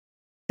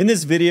In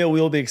this video,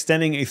 we will be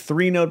extending a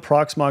 3-node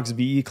Proxmox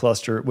VE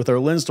cluster with our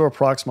LINSTOR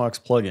Proxmox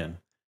plugin.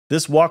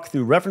 This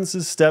walkthrough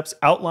references steps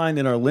outlined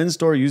in our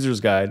LINSTOR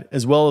user's guide,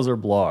 as well as our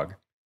blog.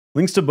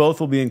 Links to both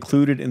will be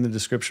included in the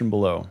description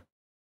below.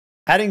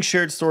 Adding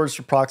shared storage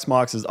to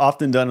Proxmox is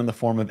often done in the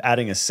form of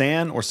adding a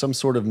SAN or some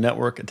sort of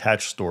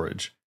network-attached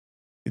storage.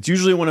 It's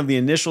usually one of the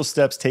initial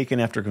steps taken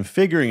after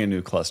configuring a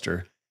new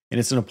cluster, and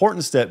it's an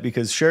important step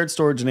because shared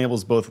storage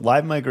enables both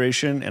live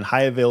migration and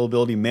high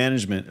availability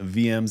management of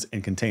VMs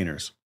and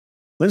containers.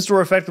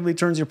 LINSTOR effectively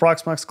turns your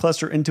Proxmox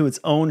cluster into its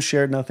own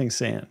shared nothing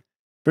SAN.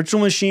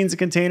 Virtual machines and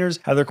containers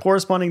have their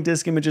corresponding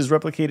disk images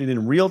replicated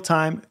in real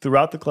time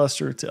throughout the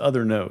cluster to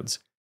other nodes.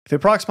 If a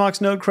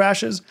Proxmox node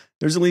crashes,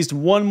 there's at least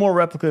one more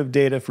replica of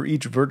data for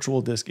each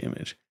virtual disk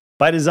image.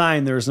 By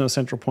design, there is no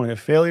central point of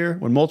failure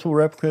when multiple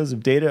replicas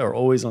of data are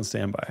always on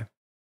standby.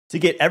 To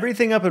get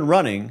everything up and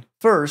running,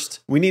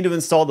 first, we need to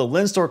install the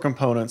LINSTOR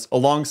components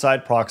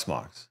alongside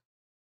Proxmox.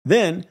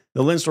 Then,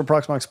 the LINSTOR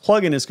Proxmox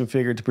plugin is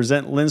configured to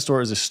present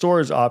LINSTOR as a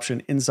storage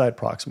option inside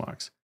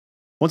Proxmox.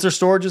 Once our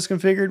storage is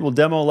configured, we'll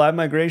demo live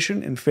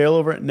migration and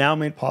failover now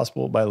made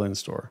possible by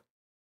LINSTOR.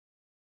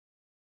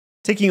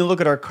 Taking a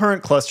look at our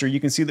current cluster, you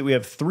can see that we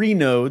have 3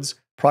 nodes,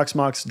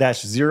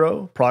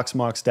 Proxmox-0,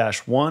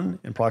 Proxmox-1,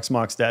 and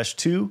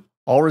Proxmox-2,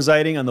 all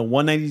residing on the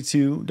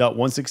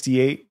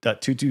 192.168.223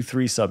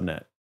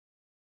 subnet.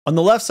 On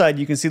the left side,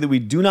 you can see that we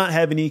do not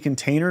have any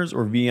containers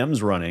or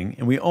VMs running,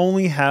 and we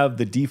only have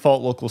the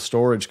default local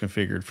storage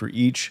configured for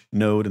each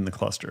node in the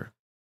cluster.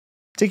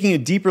 Taking a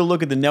deeper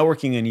look at the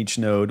networking on each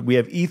node, we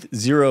have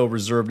ETH0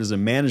 reserved as a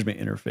management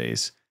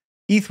interface,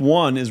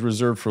 ETH1 is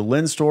reserved for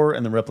LINSTOR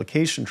and the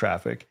replication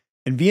traffic,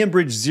 and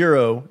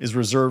VMBridge0 is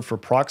reserved for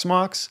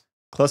Proxmox,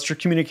 cluster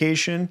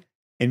communication,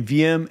 and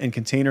VM and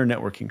container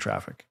networking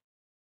traffic.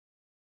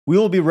 We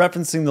will be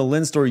referencing the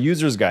LINSTOR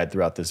user's guide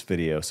throughout this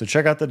video, so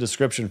check out the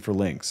description for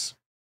links.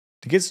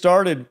 To get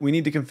started, we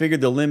need to configure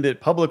the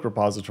LINBIT public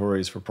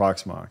repositories for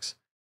Proxmox.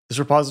 This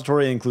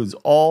repository includes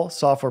all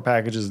software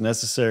packages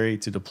necessary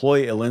to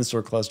deploy a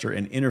LINSTOR cluster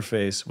and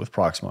interface with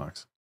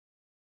Proxmox.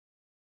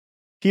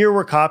 Here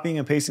we're copying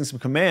and pasting some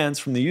commands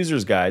from the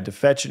user's guide to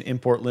fetch and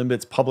import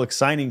LINBIT's public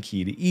signing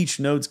key to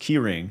each node's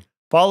keyring,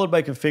 followed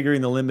by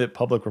configuring the LINBIT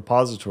public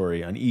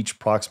repository on each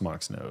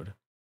Proxmox node.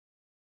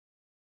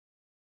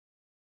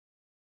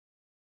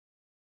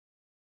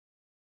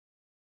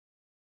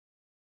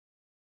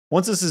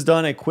 Once this is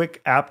done, a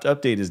quick apt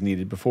update is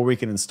needed before we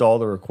can install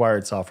the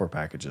required software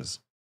packages.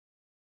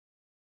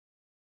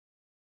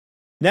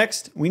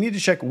 Next, we need to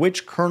check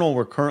which kernel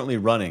we're currently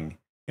running,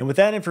 and with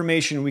that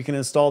information, we can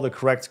install the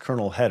correct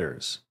kernel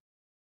headers.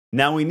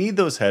 Now we need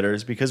those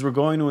headers because we're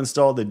going to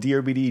install the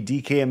DRBD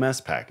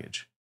DKMS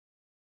package.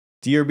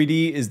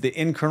 DRBD is the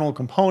in-kernel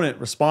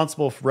component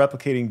responsible for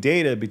replicating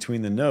data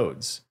between the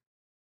nodes.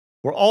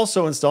 We're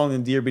also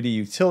installing the DRBD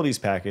utilities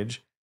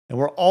package, and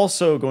we're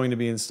also going to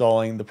be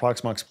installing the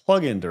Proxmox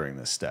plugin during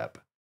this step.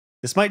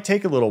 This might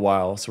take a little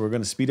while, so we're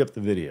going to speed up the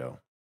video.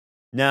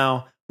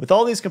 Now, with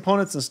all these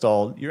components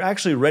installed, you're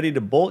actually ready to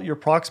bolt your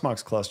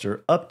Proxmox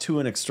cluster up to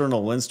an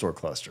external LINSTOR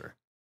cluster.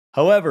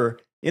 However,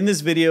 in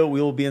this video,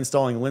 we will be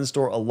installing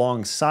LINSTOR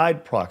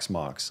alongside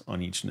Proxmox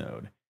on each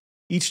node.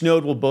 Each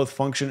node will both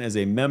function as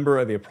a member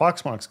of a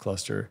Proxmox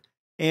cluster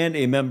and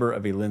a member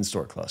of a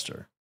LINSTOR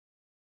cluster.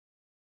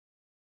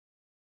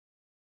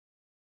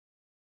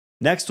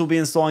 Next, we'll be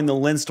installing the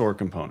LINSTOR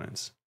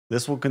components.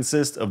 This will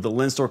consist of the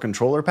LINSTOR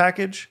controller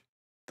package,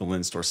 the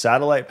LINSTOR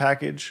satellite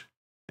package,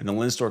 and the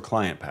LINSTOR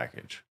client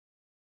package.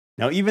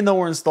 Now, even though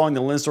we're installing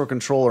the LINSTOR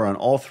controller on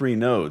all 3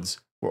 nodes,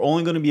 we're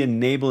only going to be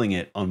enabling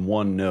it on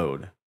one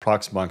node,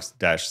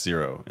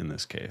 Proxmox-0 in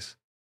this case.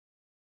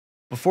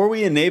 Before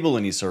we enable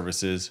any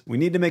services, we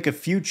need to make a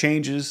few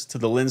changes to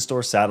the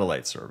LINSTOR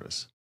satellite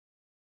service.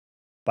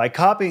 By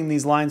copying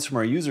these lines from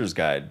our user's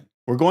guide,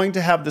 we're going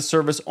to have the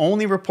service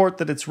only report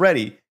that it's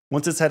ready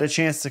once it's had a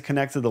chance to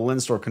connect to the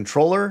LINSTOR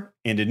controller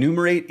and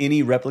enumerate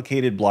any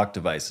replicated block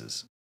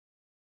devices.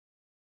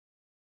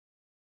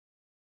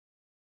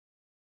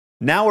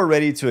 Now we're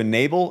ready to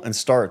enable and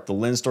start the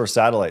LINSTOR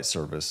satellite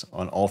service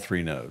on all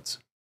 3 nodes.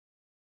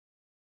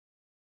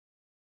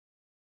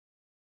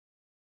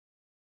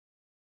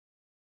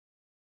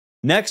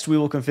 Next, we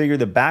will configure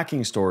the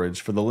backing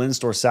storage for the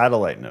LINSTOR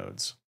satellite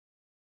nodes.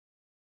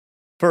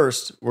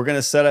 First, we're going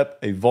to set up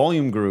a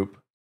volume group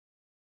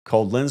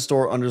called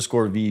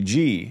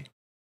LINSTOR_VG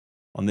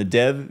on the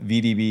dev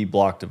VDB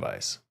block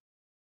device.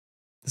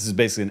 This is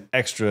basically an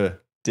extra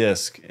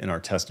disk in our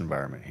test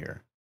environment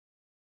here.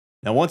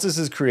 Now, once this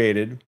is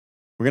created,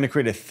 we're going to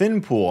create a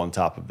thin pool on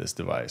top of this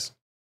device.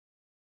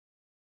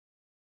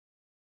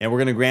 And we're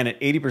going to grant it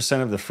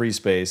 80% of the free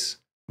space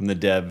from the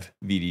dev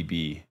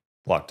VDB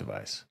block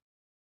device.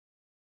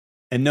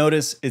 And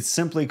notice it's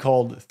simply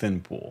called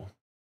thin pool.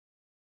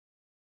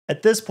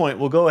 At this point,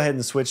 we'll go ahead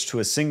and switch to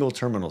a single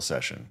terminal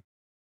session.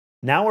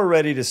 Now we're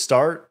ready to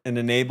start and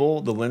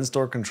enable the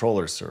LINSTOR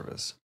controller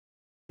service.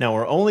 Now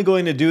we're only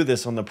going to do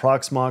this on the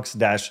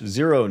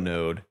Proxmox-0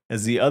 node,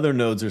 as the other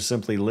nodes are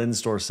simply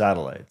LINSTOR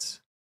satellites.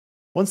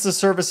 Once the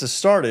service is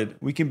started,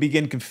 we can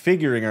begin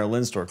configuring our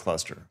LINSTOR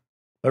cluster.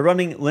 By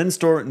running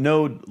LINSTOR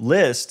node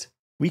list,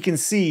 we can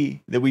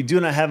see that we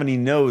do not have any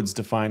nodes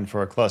defined for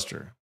our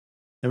cluster.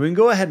 Now we can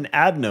go ahead and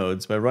add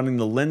nodes by running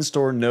the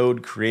LINSTOR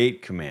node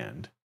create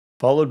command,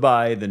 followed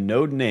by the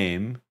node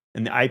name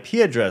and the IP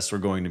address we're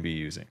going to be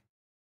using.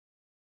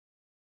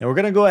 Now we're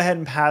going to go ahead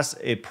and pass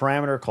a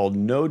parameter called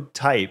node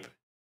type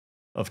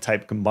of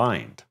type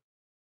combined.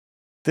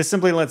 This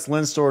simply lets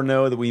LINSTOR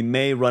know that we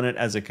may run it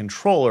as a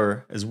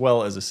controller as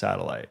well as a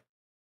satellite.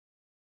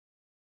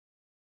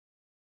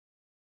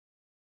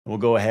 We'll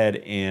go ahead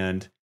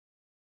and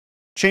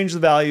change the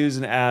values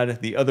and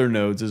add the other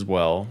nodes as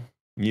well.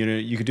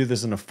 You could do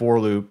this in a for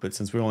loop, but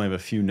since we only have a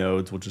few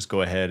nodes, we'll just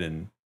go ahead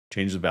and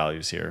change the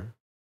values here.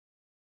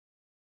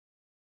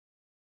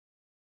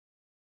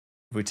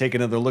 If we take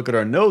another look at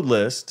our node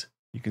list,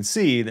 you can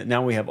see that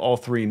now we have all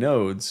 3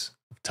 nodes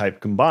of type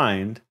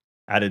combined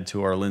added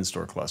to our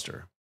LINSTOR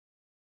cluster.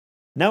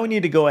 Now we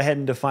need to go ahead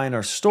and define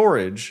our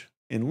storage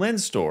in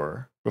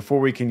LINSTOR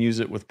before we can use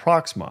it with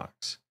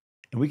Proxmox.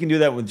 And we can do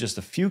that with just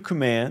a few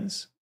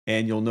commands,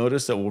 and you'll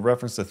notice that we'll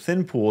reference the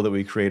thin pool that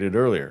we created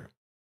earlier.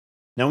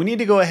 Now we need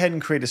to go ahead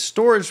and create a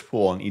storage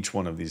pool on each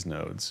one of these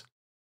nodes.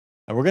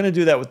 And we're going to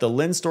do that with the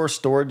LINSTOR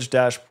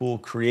Storage-pool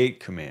create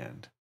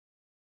command.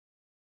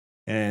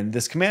 And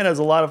this command has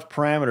a lot of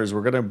parameters.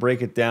 We're going to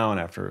break it down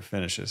after it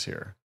finishes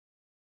here.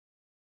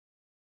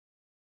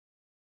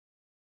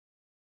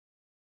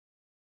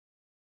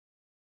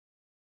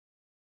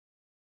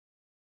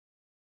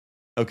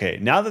 Okay,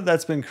 now that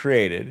that's been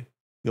created,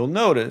 you'll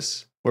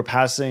notice we're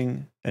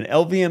passing an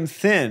LVM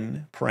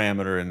thin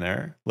parameter in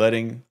there,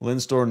 letting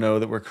LINSTOR know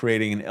that we're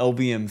creating an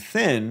LVM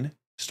thin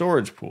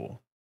storage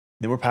pool.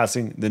 Then we're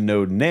passing the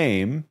node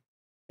name,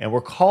 and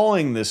we're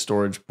calling this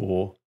storage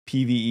pool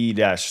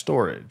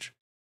PVE-storage.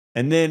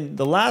 And then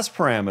the last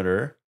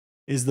parameter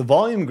is the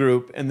volume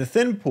group and the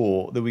thin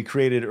pool that we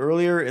created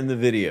earlier in the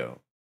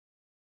video.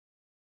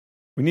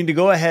 We need to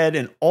go ahead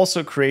and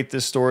also create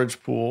this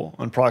storage pool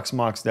on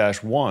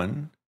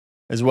Proxmox-1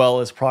 as well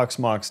as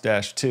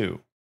Proxmox-2.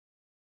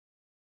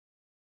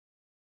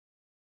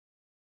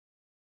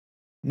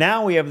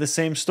 Now we have the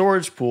same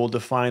storage pool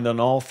defined on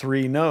all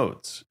 3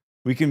 nodes.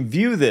 We can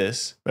view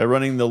this by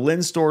running the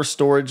LINSTOR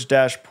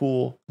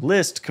Storage-pool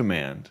list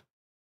command.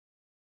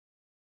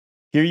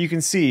 Here you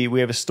can see we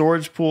have a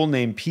storage pool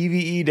named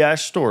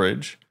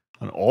PVE-storage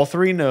on all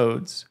 3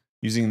 nodes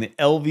using the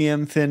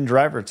LVM thin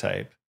driver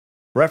type,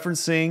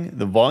 referencing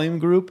the volume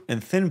group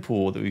and thin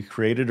pool that we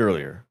created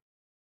earlier.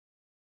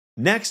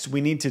 Next,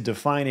 we need to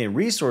define a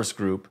resource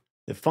group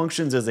that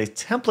functions as a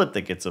template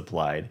that gets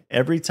applied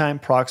every time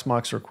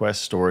Proxmox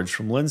requests storage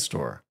from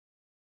LINSTOR.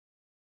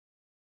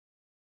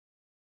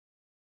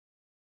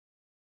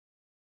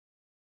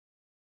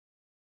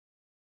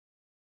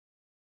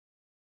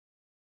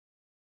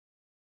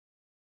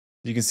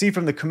 You can see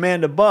from the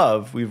command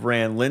above, we've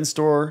ran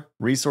LINSTOR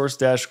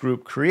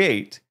resource-group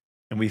create,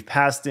 and we've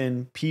passed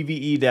in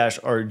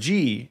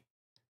PVE-RG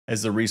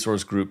as the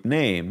resource group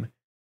name,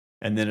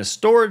 and then a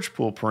storage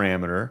pool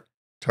parameter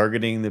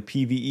targeting the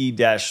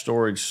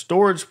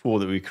PVE-storage pool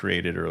that we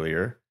created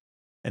earlier,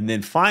 and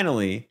then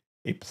finally,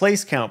 a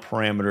place count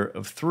parameter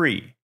of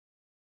 3.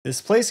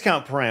 This place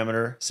count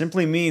parameter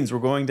simply means we're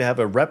going to have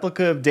a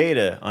replica of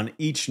data on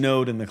each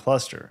node in the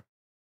cluster.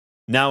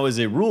 Now, as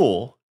a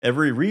rule,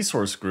 every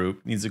resource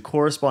group needs a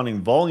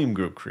corresponding volume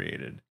group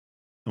created.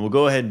 And we'll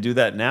go ahead and do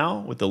that now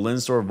with the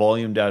LINSTOR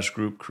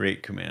volume-group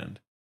create command.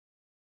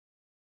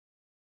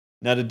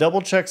 Now to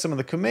double check some of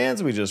the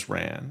commands we just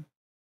ran,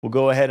 we'll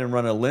go ahead and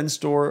run a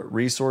LINSTOR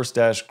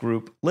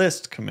resource-group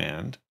list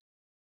command.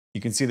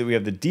 You can see that we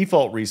have the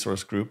default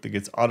resource group that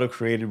gets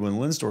auto-created when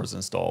LINSTOR is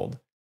installed.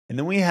 And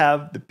then we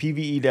have the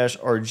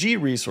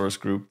PVE-RG resource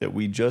group that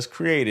we just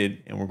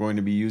created and we're going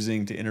to be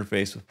using to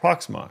interface with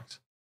Proxmox.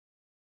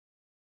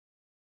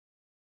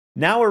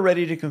 Now we're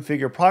ready to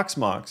configure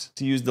Proxmox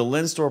to use the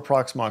LINSTOR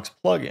Proxmox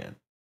plugin.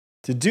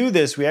 To do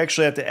this, we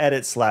actually have to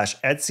edit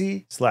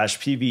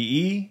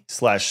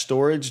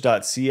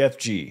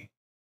 /etc/pve/storage.cfg.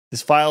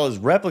 This file is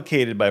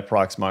replicated by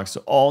Proxmox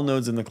to all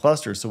nodes in the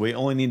cluster, so we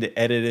only need to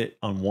edit it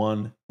on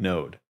one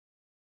node.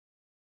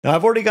 Now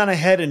I've already gone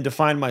ahead and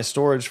defined my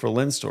storage for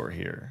LINSTOR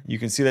here. You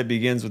can see that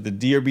begins with the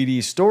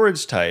DRBD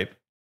storage type,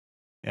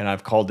 and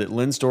I've called it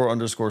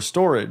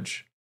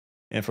LINSTOR_storage.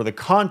 And for the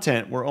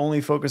content, we're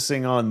only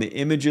focusing on the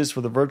images for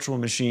the virtual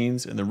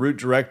machines and the root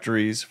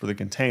directories for the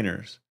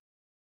containers.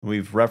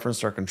 We've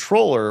referenced our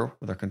controller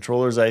with our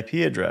controller's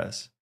IP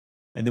address.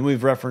 And then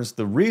we've referenced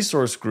the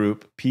resource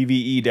group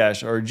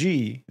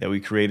PVE-RG that we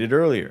created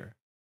earlier.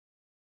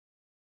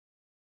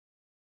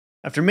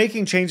 After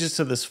making changes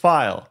to this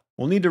file,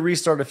 we'll need to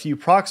restart a few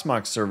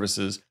Proxmox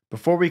services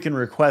before we can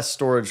request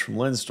storage from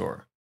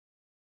LINSTOR.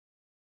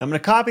 I'm going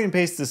to copy and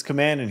paste this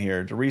command in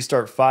here to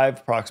restart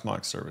 5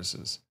 Proxmox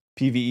services: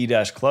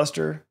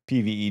 PVE-cluster,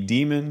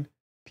 PVE-daemon,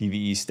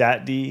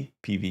 PVE-statd,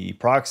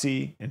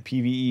 PVE-proxy, and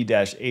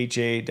PVE-ha-lrm.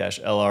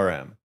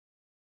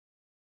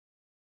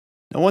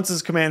 Now once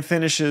this command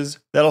finishes,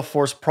 that'll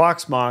force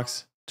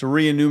Proxmox to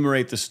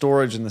re-enumerate the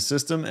storage in the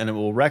system, and it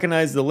will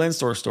recognize the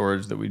LINSTOR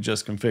storage that we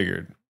just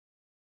configured.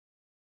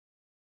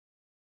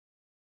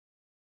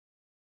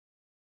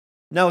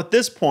 Now at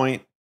this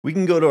point, we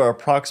can go to our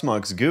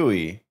Proxmox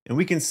GUI, and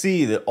we can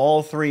see that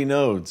all 3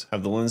 nodes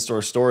have the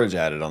LINSTOR storage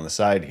added on the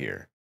side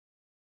here.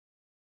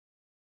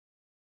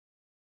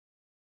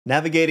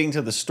 Navigating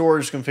to the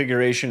storage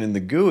configuration in the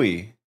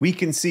GUI, we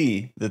can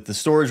see that the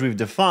storage we've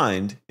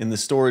defined in the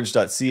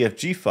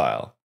storage.cfg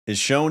file is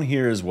shown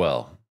here as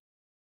well.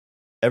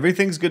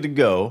 Everything's good to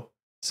go,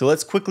 so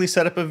let's quickly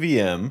set up a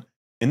VM,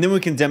 and then we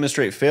can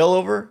demonstrate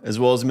failover as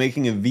well as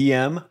making a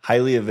VM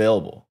highly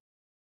available.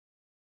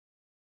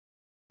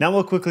 Now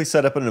we'll quickly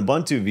set up an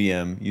Ubuntu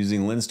VM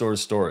using LINSTOR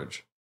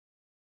Storage.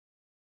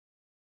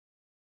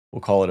 We'll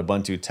call it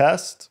Ubuntu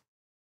Test.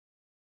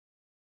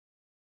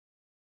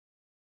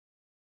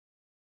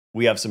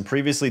 We have some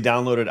previously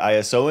downloaded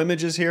ISO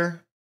images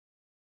here.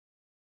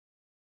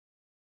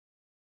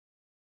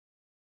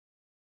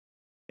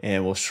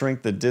 And we'll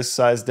shrink the disk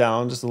size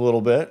down just a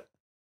little bit.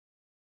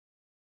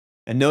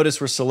 And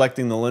notice we're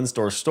selecting the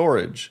LINSTOR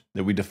storage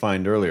that we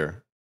defined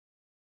earlier.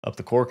 Up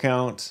the core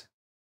count.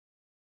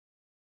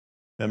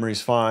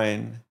 Memory's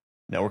fine.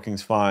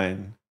 Networking's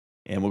fine.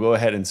 And we'll go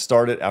ahead and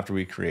start it after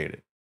we create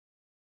it.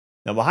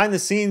 Now behind the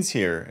scenes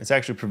here, it's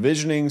actually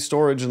provisioning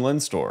storage in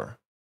LINSTOR,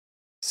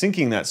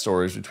 syncing that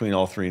storage between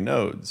all 3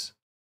 nodes,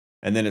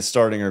 and then it's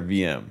starting our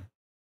VM.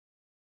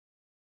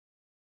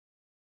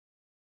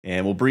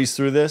 And we'll breeze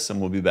through this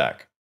and we'll be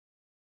back.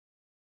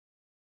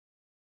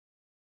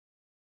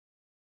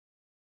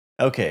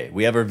 Okay,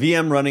 we have our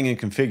VM running and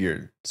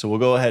configured, so we'll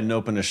go ahead and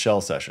open a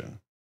shell session.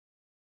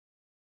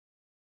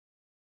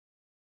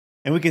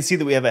 And we can see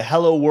that we have a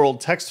hello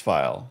world text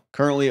file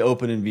currently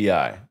open in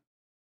VI.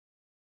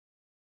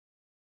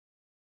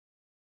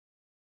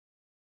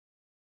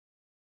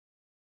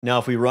 Now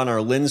if we run our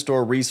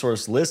LINSTOR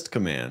resource list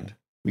command,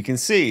 we can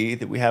see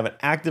that we have an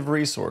active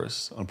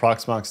resource on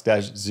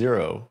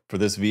Proxmox-0 for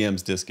this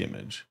VM's disk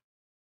image.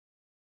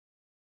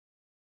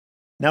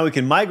 Now we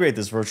can migrate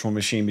this virtual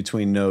machine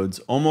between nodes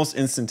almost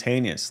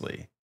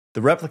instantaneously.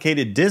 The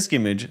replicated disk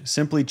image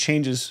simply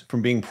changes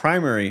from being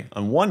primary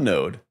on one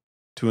node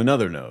to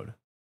another node.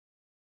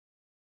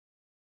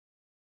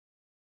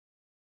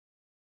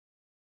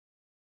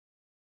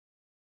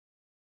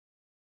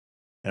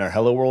 And our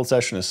Hello World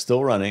session is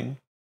still running,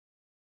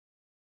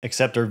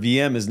 except our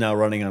VM is now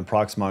running on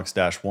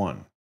Proxmox-1.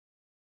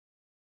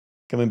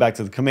 Coming back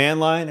to the command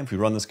line, if we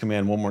run this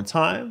command one more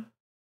time,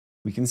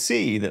 we can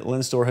see that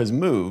LINSTOR has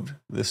moved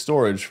the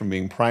storage from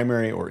being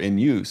primary or in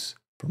use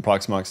from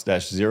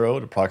Proxmox-0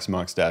 to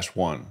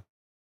Proxmox-1.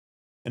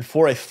 And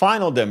for a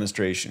final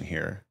demonstration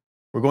here,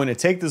 we're going to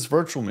take this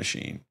virtual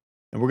machine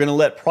and we're going to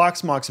let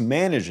Proxmox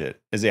manage it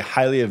as a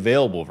highly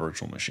available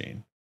virtual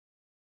machine.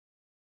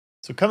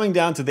 So coming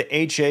down to the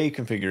HA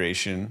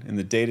configuration in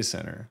the data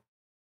center,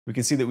 we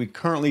can see that we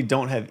currently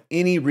don't have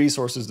any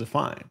resources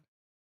defined.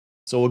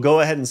 So we'll go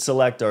ahead and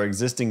select our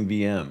existing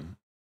VM.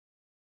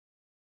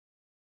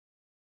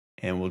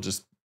 And we'll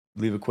just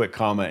leave a quick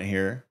comment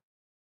here.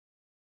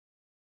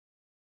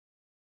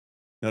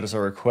 Notice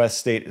our request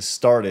state is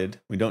started.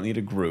 We don't need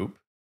a group.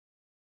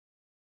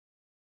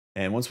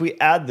 And once we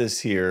add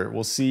this here,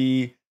 we'll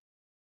see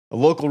a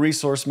local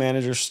resource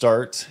manager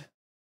start.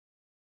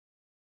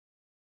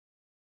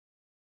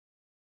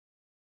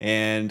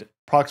 And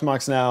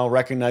Proxmox now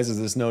recognizes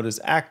this node as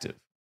active.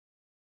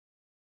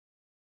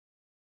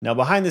 Now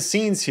behind the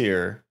scenes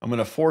here, I'm going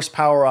to force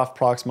power off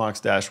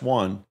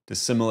Proxmox-1 to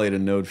simulate a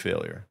node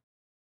failure.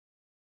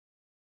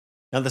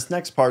 Now this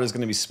next part is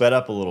going to be sped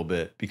up a little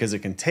bit because it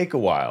can take a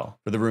while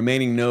for the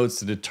remaining nodes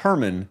to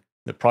determine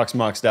that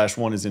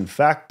Proxmox-1 is in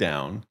fact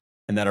down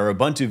and that our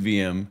Ubuntu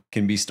VM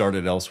can be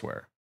started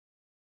elsewhere.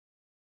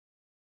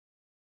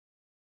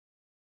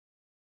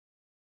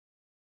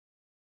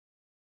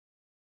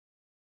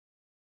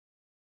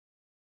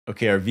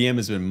 Okay, our VM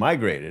has been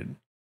migrated,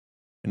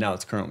 and now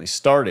it's currently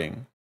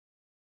starting.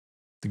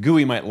 The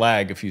GUI might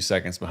lag a few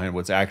seconds behind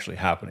what's actually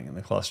happening in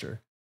the cluster.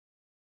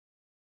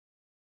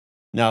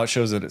 Now it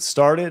shows that it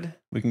started.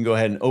 We can go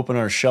ahead and open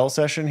our shell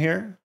session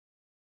here.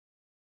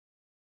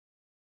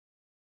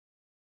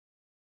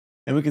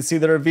 And we can see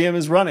that our VM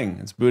is running.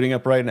 It's booting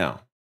up right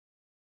now.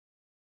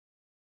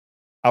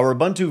 Our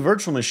Ubuntu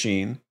virtual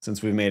machine,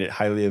 since we've made it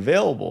highly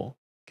available,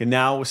 can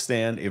now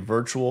withstand a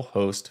virtual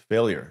host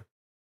failure.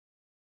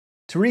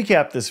 To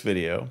recap this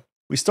video,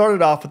 we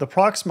started off with a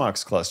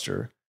Proxmox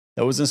cluster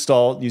that was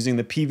installed using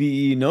the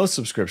PVE no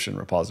subscription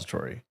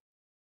repository.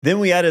 Then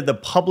we added the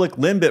public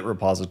LINBIT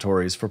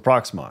repositories for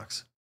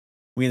Proxmox.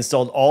 We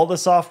installed all the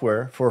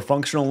software for a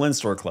functional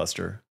LINSTOR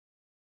cluster.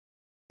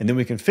 And then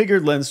we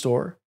configured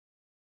LINSTOR,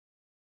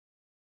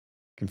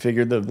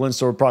 configured the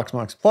LINSTOR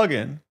Proxmox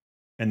plugin,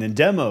 and then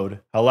demoed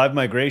how live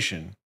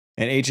migration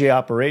and HA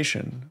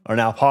operation are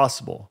now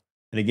possible.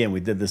 And again, we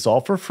did this all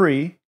for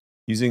free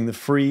using the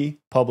free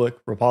public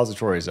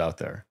repositories out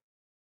there.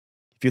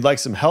 If you'd like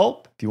some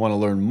help, if you want to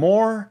learn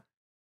more,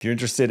 if you're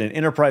interested in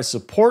enterprise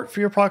support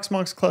for your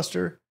Proxmox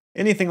cluster,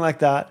 anything like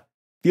that,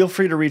 feel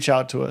free to reach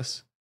out to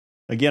us.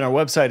 Again, our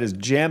website is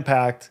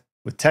jam-packed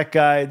with tech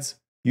guides,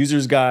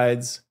 users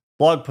guides,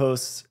 blog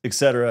posts,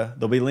 etc.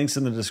 There'll be links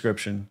in the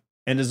description.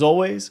 And as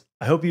always,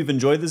 I hope you've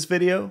enjoyed this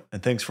video,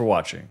 and thanks for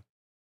watching.